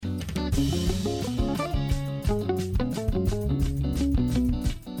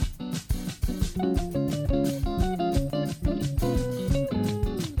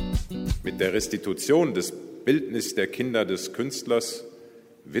der Restitution des Bildnis der Kinder des Künstlers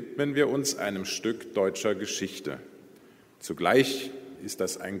widmen wir uns einem Stück deutscher Geschichte. Zugleich ist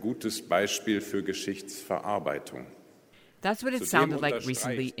das ein gutes Beispiel für Geschichtsverarbeitung. That's what it sounded like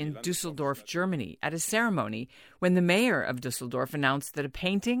recently in Düsseldorf, Germany, at a ceremony when the mayor of Düsseldorf announced that a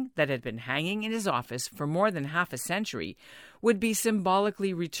painting that had been hanging in his office for more than half a century would be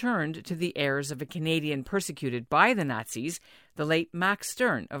symbolically returned to the heirs of a Canadian persecuted by the Nazis, the late Max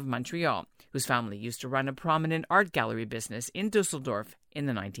Stern of Montreal, whose family used to run a prominent art gallery business in Düsseldorf in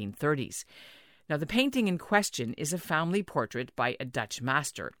the 1930s. Now, the painting in question is a family portrait by a Dutch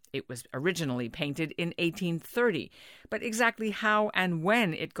master. It was originally painted in 1830, but exactly how and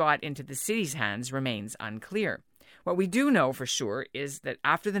when it got into the city's hands remains unclear. What we do know for sure is that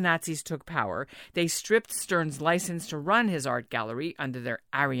after the Nazis took power, they stripped Stern's license to run his art gallery under their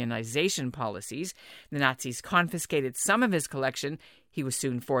Aryanization policies. The Nazis confiscated some of his collection. He was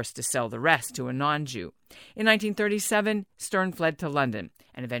soon forced to sell the rest to a non-Jew. In 1937, Stern fled to London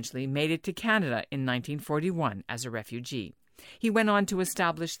and eventually made it to Canada in 1941 as a refugee. He went on to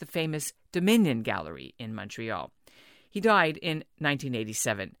establish the famous Dominion Gallery in Montreal. He died in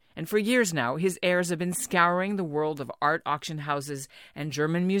 1987, and for years now, his heirs have been scouring the world of art auction houses and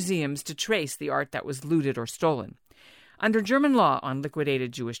German museums to trace the art that was looted or stolen. Under German law on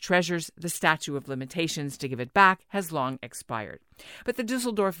liquidated Jewish treasures, the statute of limitations to give it back has long expired. But the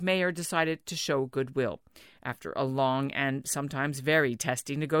Düsseldorf mayor decided to show goodwill after a long and sometimes very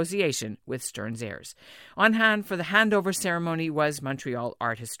testy negotiation with Stern's heirs. On hand for the handover ceremony was Montreal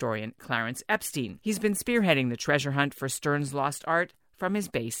art historian Clarence Epstein. He's been spearheading the treasure hunt for Stern's lost art from his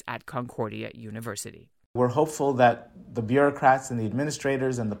base at Concordia University. We're hopeful that the bureaucrats and the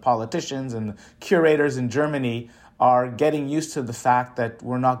administrators and the politicians and the curators in Germany are getting used to the fact that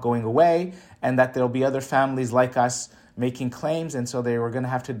we're not going away and that there'll be other families like us making claims, and so they were going to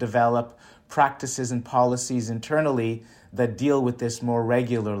have to develop practices and policies internally that deal with this more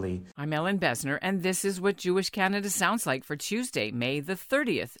regularly. I'm Ellen Besner, and this is what Jewish Canada sounds like for Tuesday, May the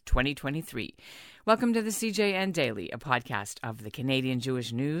 30th, 2023. Welcome to the CJN Daily, a podcast of the Canadian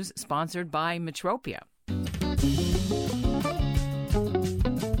Jewish News, sponsored by Metropia.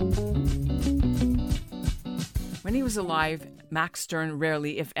 When he was alive, Max Stern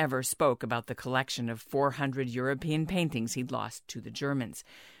rarely, if ever, spoke about the collection of 400 European paintings he'd lost to the Germans.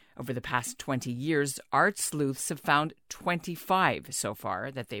 Over the past 20 years, art sleuths have found 25 so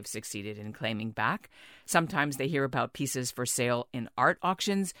far that they've succeeded in claiming back. Sometimes they hear about pieces for sale in art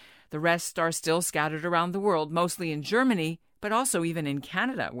auctions. The rest are still scattered around the world, mostly in Germany, but also even in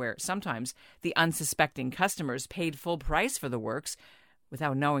Canada, where sometimes the unsuspecting customers paid full price for the works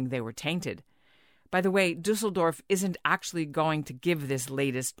without knowing they were tainted. By the way, Düsseldorf isn't actually going to give this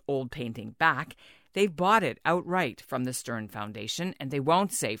latest old painting back. They've bought it outright from the Stern Foundation, and they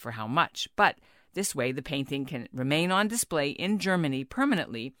won't say for how much. But this way, the painting can remain on display in Germany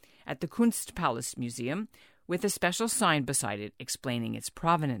permanently at the Kunstpalast Museum, with a special sign beside it explaining its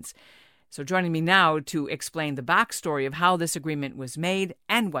provenance. So joining me now to explain the backstory of how this agreement was made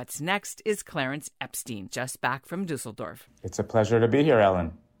and what's next is Clarence Epstein, just back from Düsseldorf. It's a pleasure to be here,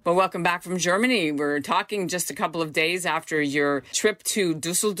 Ellen. Well, welcome back from Germany. We're talking just a couple of days after your trip to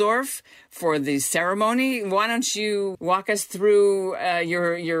Düsseldorf for the ceremony. Why don't you walk us through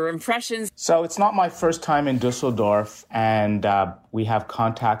your impressions? So it's not my first time in Düsseldorf, and we have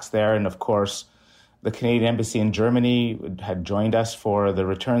contacts there. And of course, the Canadian Embassy in Germany had joined us for the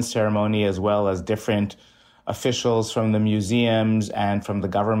return ceremony, as well as different officials from the museums and from the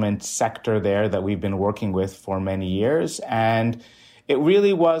government sector there that we've been working with for many years. And it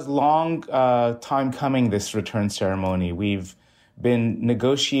really was long time coming, this return ceremony. We've been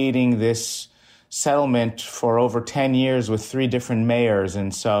negotiating this settlement for over 10 years with 3 different mayors.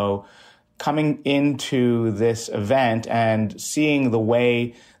 And so coming into this event and seeing the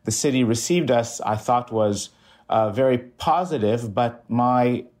way the city received us, I thought was very positive. But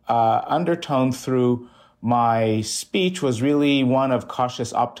my undertone through my speech was really one of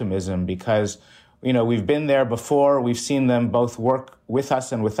cautious optimism because we've been there before. We've seen them both work with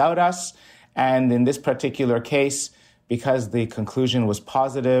us and without us. And in this particular case, because the conclusion was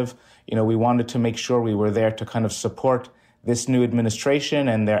positive, we wanted to make sure we were there to kind of support this new administration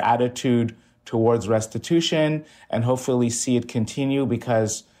and their attitude towards restitution and hopefully see it continue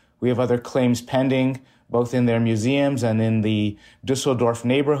because we have other claims pending, both in their museums and in the Düsseldorf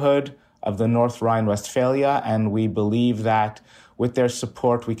neighborhood of the North Rhine-Westphalia. And we believe that with their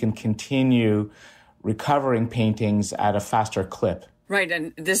support, we can continue recovering paintings at a faster clip. Right,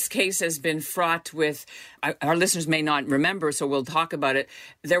 and this case has been fraught with, our listeners may not remember, so we'll talk about it.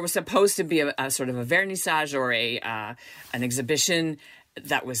 There was supposed to be a sort of a vernissage or an exhibition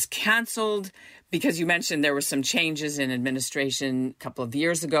that was canceled? Because you mentioned there were some changes in administration a couple of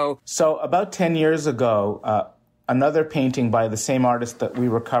years ago. So about 10 years ago, another painting by the same artist that we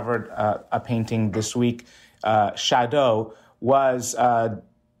recovered a painting this week, Shadow, was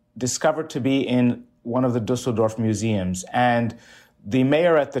discovered to be in one of the Dusseldorf museums. And the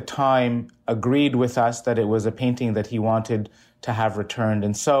mayor at the time agreed with us that it was a painting that he wanted to have returned.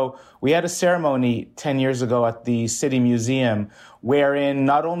 And so we had a ceremony 10 years ago at the City Museum wherein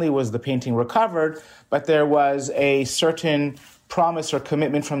not only was the painting recovered, but there was a certain promise or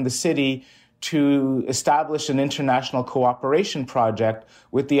commitment from the city to establish an international cooperation project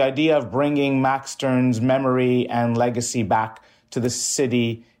with the idea of bringing Max Stern's memory and legacy back to the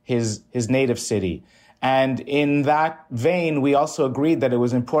city, his native city. And in that vein, we also agreed that it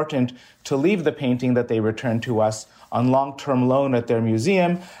was important to leave the painting that they returned to us on long-term loan at their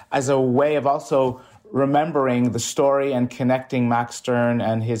museum as a way of also remembering the story and connecting Max Stern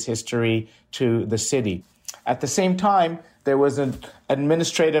and his history to the city. At the same time, there was an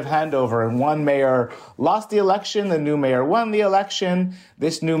administrative handover, and one mayor lost the election, the new mayor won the election.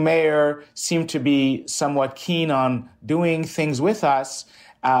 This new mayor seemed to be somewhat keen on doing things with us,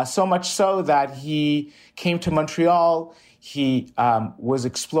 so much so that he came to Montreal. He was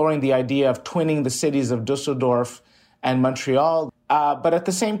exploring the idea of twinning the cities of Dusseldorf and Montreal. But at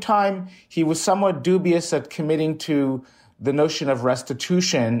the same time, he was somewhat dubious at committing to the notion of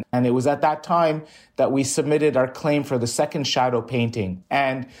restitution. And it was at that time that we submitted our claim for the second shadow painting.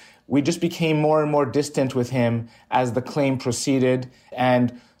 And we just became more and more distant with him as the claim proceeded.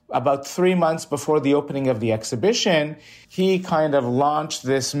 And about 3 months before the opening of the exhibition, he kind of launched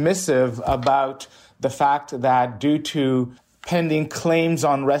this missive about the fact that due to pending claims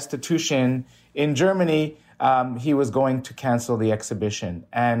on restitution in Germany, he was going to cancel the exhibition.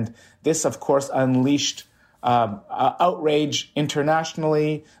 And this, of course, unleashed outrage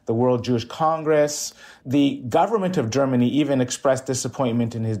internationally. The World Jewish Congress, the government of Germany even expressed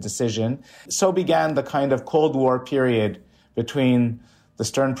disappointment in his decision. So began the kind of Cold War period between the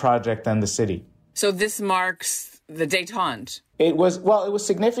Stern Project and the city. So this marks the détente. It was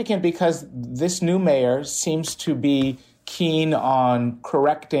significant because this new mayor seems to be keen on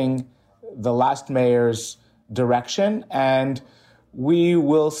correcting the last mayor's direction, and we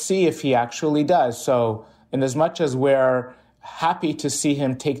will see if he actually does. So in as much as we're happy to see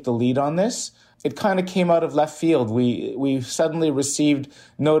him take the lead on this, it kind of came out of left field. We suddenly received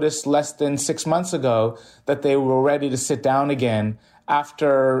notice less than 6 months ago that they were ready to sit down again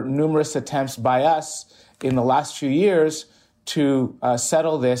after numerous attempts by us in the last few years to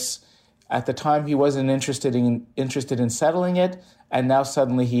settle this. At the time, he wasn't interested in settling it, and now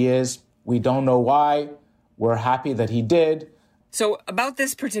suddenly he is. We don't know why. We're happy that he did. So about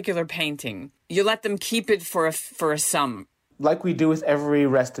this particular painting, you let them keep it for a sum. Like we do with every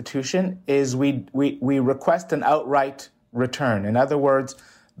restitution, is we request an outright return. In other words,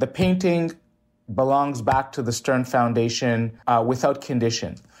 the painting belongs back to the Stern Foundation without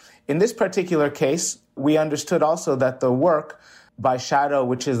condition. In this particular case, we understood also that the work by Shadow,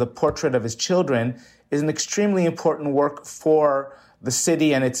 which is a portrait of his children, is an extremely important work for the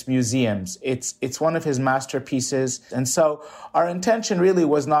city and its museums. It's one of his masterpieces. And so our intention really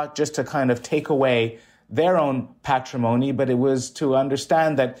was not just to kind of take away their own patrimony, but it was to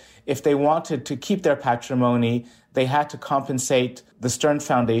understand that if they wanted to keep their patrimony, they had to compensate the Stern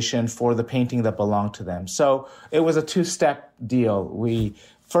Foundation for the painting that belonged to them. So it was a two-step deal.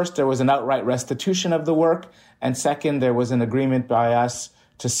 First, there was an outright restitution of the work, and second, there was an agreement by us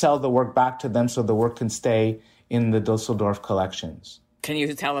to sell the work back to them so the work can stay in the Dusseldorf collections. Can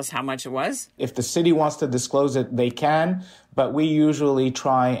you tell us how much it was? If the city wants to disclose it, they can, but we usually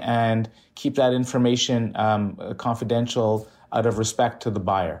try and keep that information confidential out of respect to the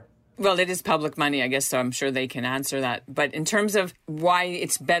buyer. Well, it is public money, I guess, so I'm sure they can answer that. But in terms of why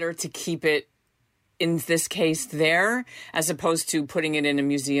it's better to keep it, in this case, there, as opposed to putting it in a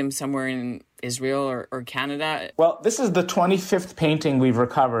museum somewhere in Israel or Canada? Well, this is the 25th painting we've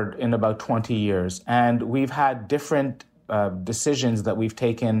recovered in about 20 years, and we've had different decisions that we've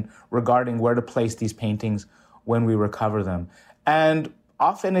taken regarding where to place these paintings when we recover them. And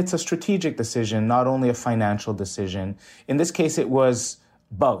often it's a strategic decision, not only a financial decision. In this case, it was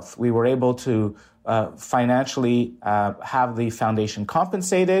both. We were able to financially have the foundation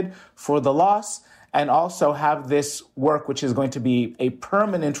compensated for the loss and also have this work, which is going to be a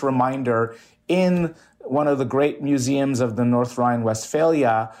permanent reminder in one of the great museums of the North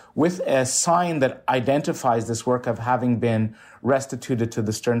Rhine-Westphalia with a sign that identifies this work of having been restituted to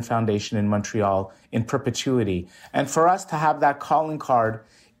the Stern Foundation in Montreal in perpetuity. And for us to have that calling card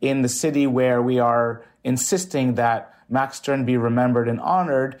in the city where we are insisting that Max Stern be remembered and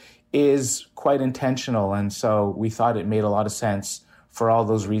honored is quite intentional. And so we thought it made a lot of sense for all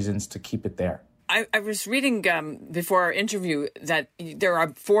those reasons to keep it there. I was reading before our interview that there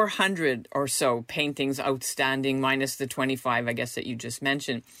are 400 or so paintings outstanding, minus the 25, I guess, that you just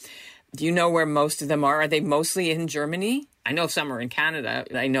mentioned. Do you know where most of them are? Are they mostly in Germany? I know some are in Canada.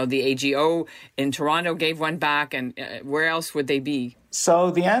 I know the AGO in Toronto gave one back. And where else would they be?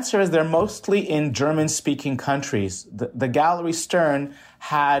 So the answer is they're mostly in German-speaking countries. The Gallery Stern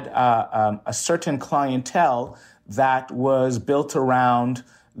had a certain clientele that was built around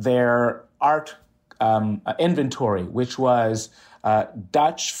their art inventory, which was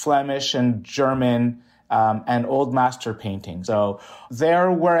Dutch, Flemish, and German and old master paintings. So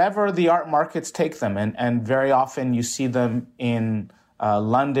they're wherever the art markets take them. And very often you see them in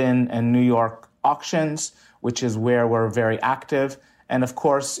London and New York auctions, which is where we're very active. And of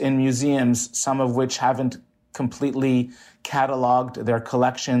course, in museums, some of which haven't completely cataloged their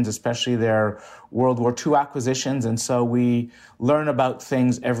collections, especially their World War II acquisitions. And so we learn about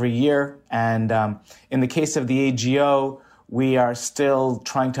things every year. And in the case of the AGO, we are still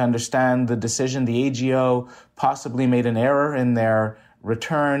trying to understand the decision. The AGO possibly made an error in their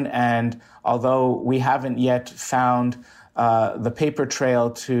return. And although we haven't yet found the paper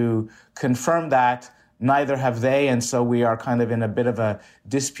trail to confirm that, neither have they. And so we are kind of in a bit of a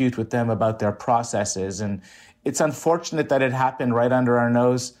dispute with them about their processes. And it's unfortunate that it happened right under our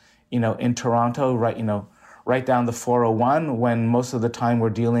nose, in Toronto, right down the 401, when most of the time we're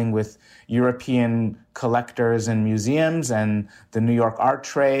dealing with European collectors and museums and the New York art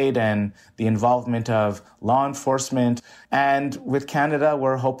trade and the involvement of law enforcement. And with Canada,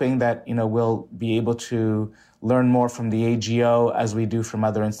 we're hoping that, we'll be able to learn more from the AGO as we do from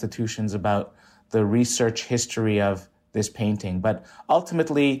other institutions about the research history of this painting. But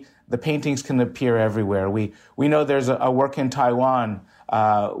ultimately, the paintings can appear everywhere. We know there's a work in Taiwan.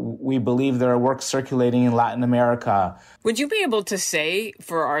 We believe there are works circulating in Latin America. Would you be able to say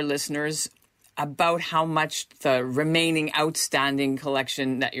for our listeners about how much the remaining outstanding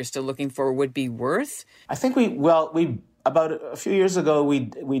collection that you're still looking for would be worth? I think we about a few years ago,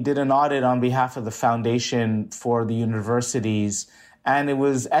 we did an audit on behalf of the foundation for the universities, and it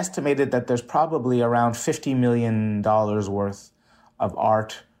was estimated that there's probably around $50 million worth of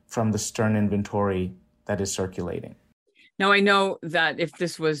art from the Stern inventory that is circulating. Now, I know that if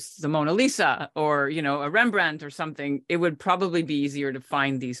this was the Mona Lisa or, a Rembrandt or something, it would probably be easier to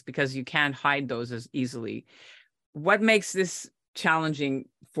find these because you can't hide those as easily. What makes this challenging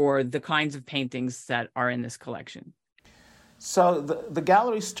for the kinds of paintings that are in this collection? So the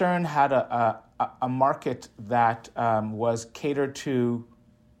Gallery Stern had a market that was catered to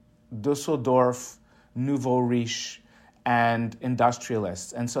Dusseldorf, Nouveau Riche, and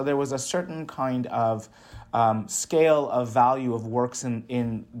industrialists. And so there was a certain kind of scale of value of works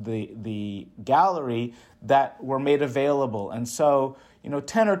in the gallery that were made available. And so,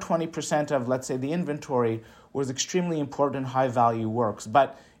 10 or 20% of, let's say, the inventory was extremely important high-value works.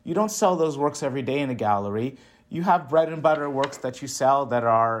 But you don't sell those works every day in a gallery. You have bread and butter works that you sell that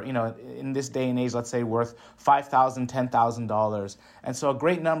are, in this day and age, let's say, worth $5,000, $10,000. And so a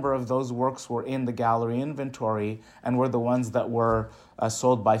great number of those works were in the gallery inventory and were the ones that were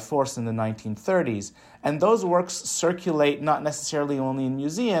sold by force in the 1930s. And those works circulate not necessarily only in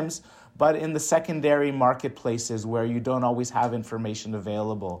museums, but in the secondary marketplaces where you don't always have information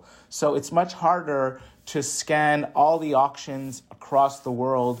available. So it's much harder to scan all the auctions across the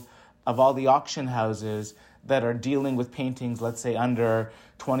world of all the auction houses that are dealing with paintings, let's say, under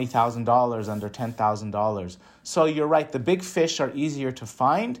 $20,000, under $10,000. So you're right, the big fish are easier to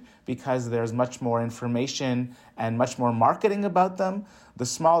find because there's much more information and much more marketing about them. The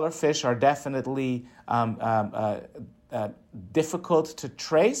smaller fish are definitely difficult to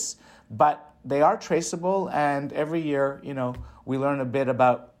trace, but they are traceable, and every year, we learn a bit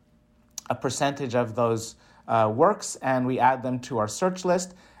about a percentage of those works, and we add them to our search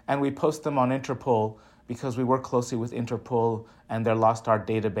list, and we post them on Interpol, because we work closely with Interpol and their lost art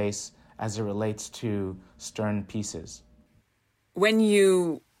database as it relates to Stern pieces. When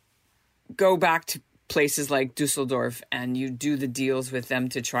you go back to places like Dusseldorf and you do the deals with them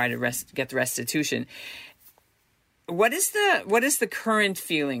to try to get the restitution, what is the current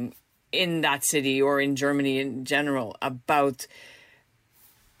feeling in that city or in Germany in general about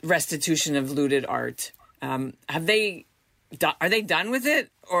restitution of looted art? Are they done with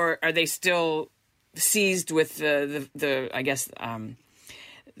it, or are they still seized with the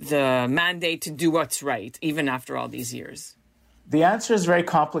mandate to do what's right, even after all these years? The answer is very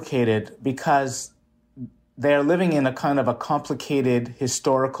complicated because they're living in a kind of a complicated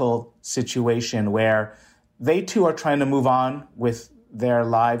historical situation where they too are trying to move on with their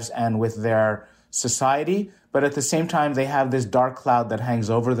lives and with their society, but at the same time, they have this dark cloud that hangs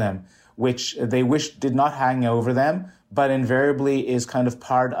over them, which they wish did not hang over them, but invariably is kind of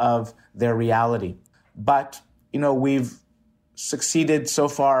part of their reality. But, we've succeeded so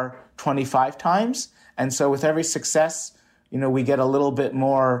far 25 times. And so with every success, we get a little bit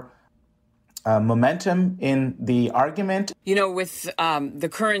more momentum in the argument. With the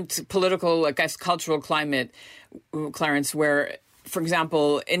current political, cultural climate, Clarence, where, for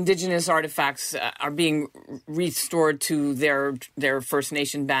example, Indigenous artifacts are being restored to their First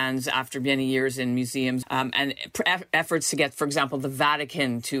Nation bands after many years in museums, and efforts to get, for example, the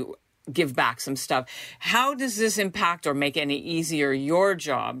Vatican to give back some stuff. How does this impact or make any easier your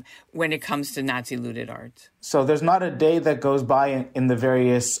job when it comes to Nazi-looted art? So there's not a day that goes by in the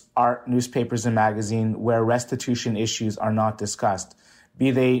various art newspapers and magazines where restitution issues are not discussed,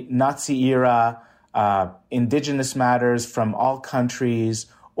 be they Nazi-era, Indigenous matters from all countries,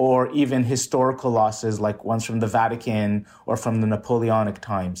 or even historical losses like ones from the Vatican or from the Napoleonic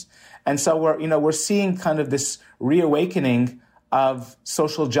times. And so we're seeing kind of this reawakening of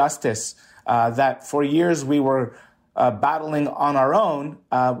social justice that for years we were battling on our own.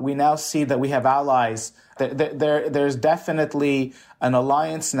 We now see that we have allies. There's definitely an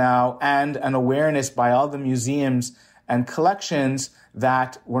alliance now and an awareness by all the museums and collections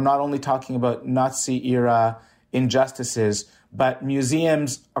that we're not only talking about Nazi-era injustices, but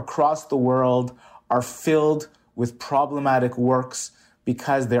museums across the world are filled with problematic works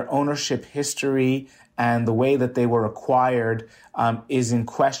because their ownership history and the way that they were acquired is in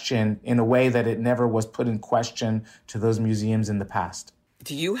question in a way that it never was put in question to those museums in the past.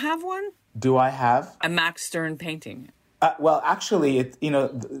 Do you have one? Do I have? A Max Stern painting. Well, actually,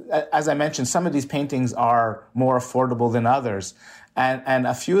 as I mentioned, some of these paintings are more affordable than others. And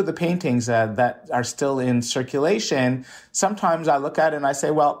a few of the paintings that are still in circulation, sometimes I look at it and I say,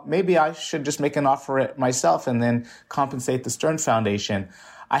 well, maybe I should just make an offer it myself and then compensate the Stern Foundation.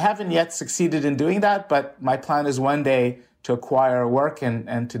 I haven't yet succeeded in doing that, but my plan is one day to acquire a work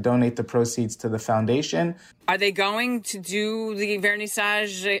and to donate the proceeds to the foundation. Are they going to do the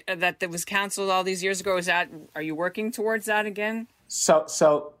vernissage that was canceled all these years ago? Are you working towards that again?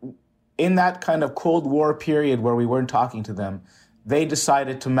 So in that kind of Cold War period where we weren't talking to them, they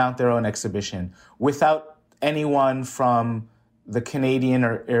decided to mount their own exhibition without anyone from the Canadian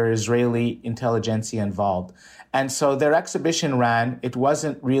or Israeli intelligentsia involved. And so their exhibition ran. It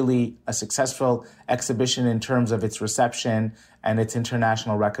wasn't really a successful exhibition in terms of its reception and its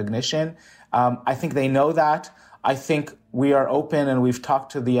international recognition. I think they know that. I think we are open, and we've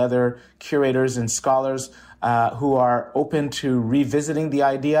talked to the other curators and scholars who are open to revisiting the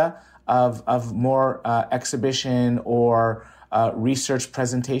idea of more exhibition or research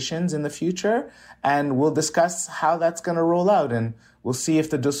presentations in the future. And we'll discuss how that's going to roll out. And we'll see if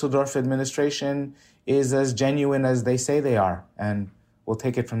the Dusseldorf administration is as genuine as they say they are. And we'll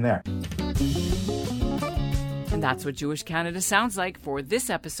take it from there. And that's what Jewish Canada sounds like for this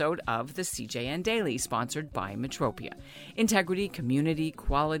episode of the CJN Daily, sponsored by Metropia. Integrity, community,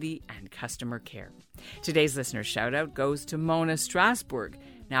 quality, and customer care. Today's listener shout-out goes to Mona Strasbourg,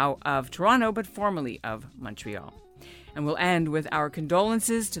 now of Toronto, but formerly of Montreal. And we'll end with our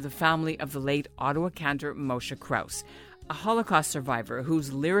condolences to the family of the late Ottawa cantor Moshe Krauss, a Holocaust survivor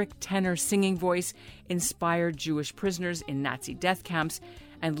whose lyric tenor singing voice inspired Jewish prisoners in Nazi death camps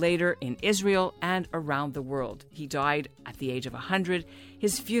and later in Israel and around the world. He died at the age of 100.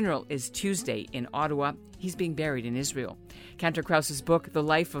 His funeral is Tuesday in Ottawa. He's being buried in Israel. Cantor Krauss's book, The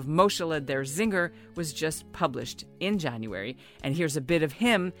Life of Moshe Der Singer, was just published in January. And here's a bit of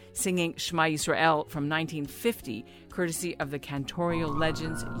him singing Shema Yisrael from 1950, courtesy of the Cantorial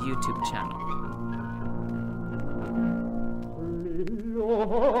Legends YouTube channel.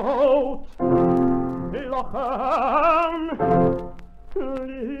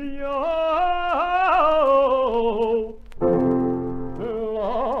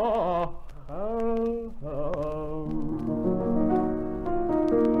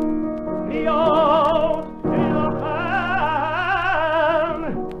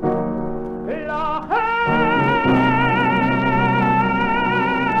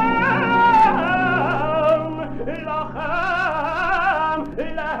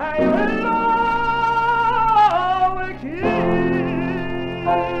 Hey,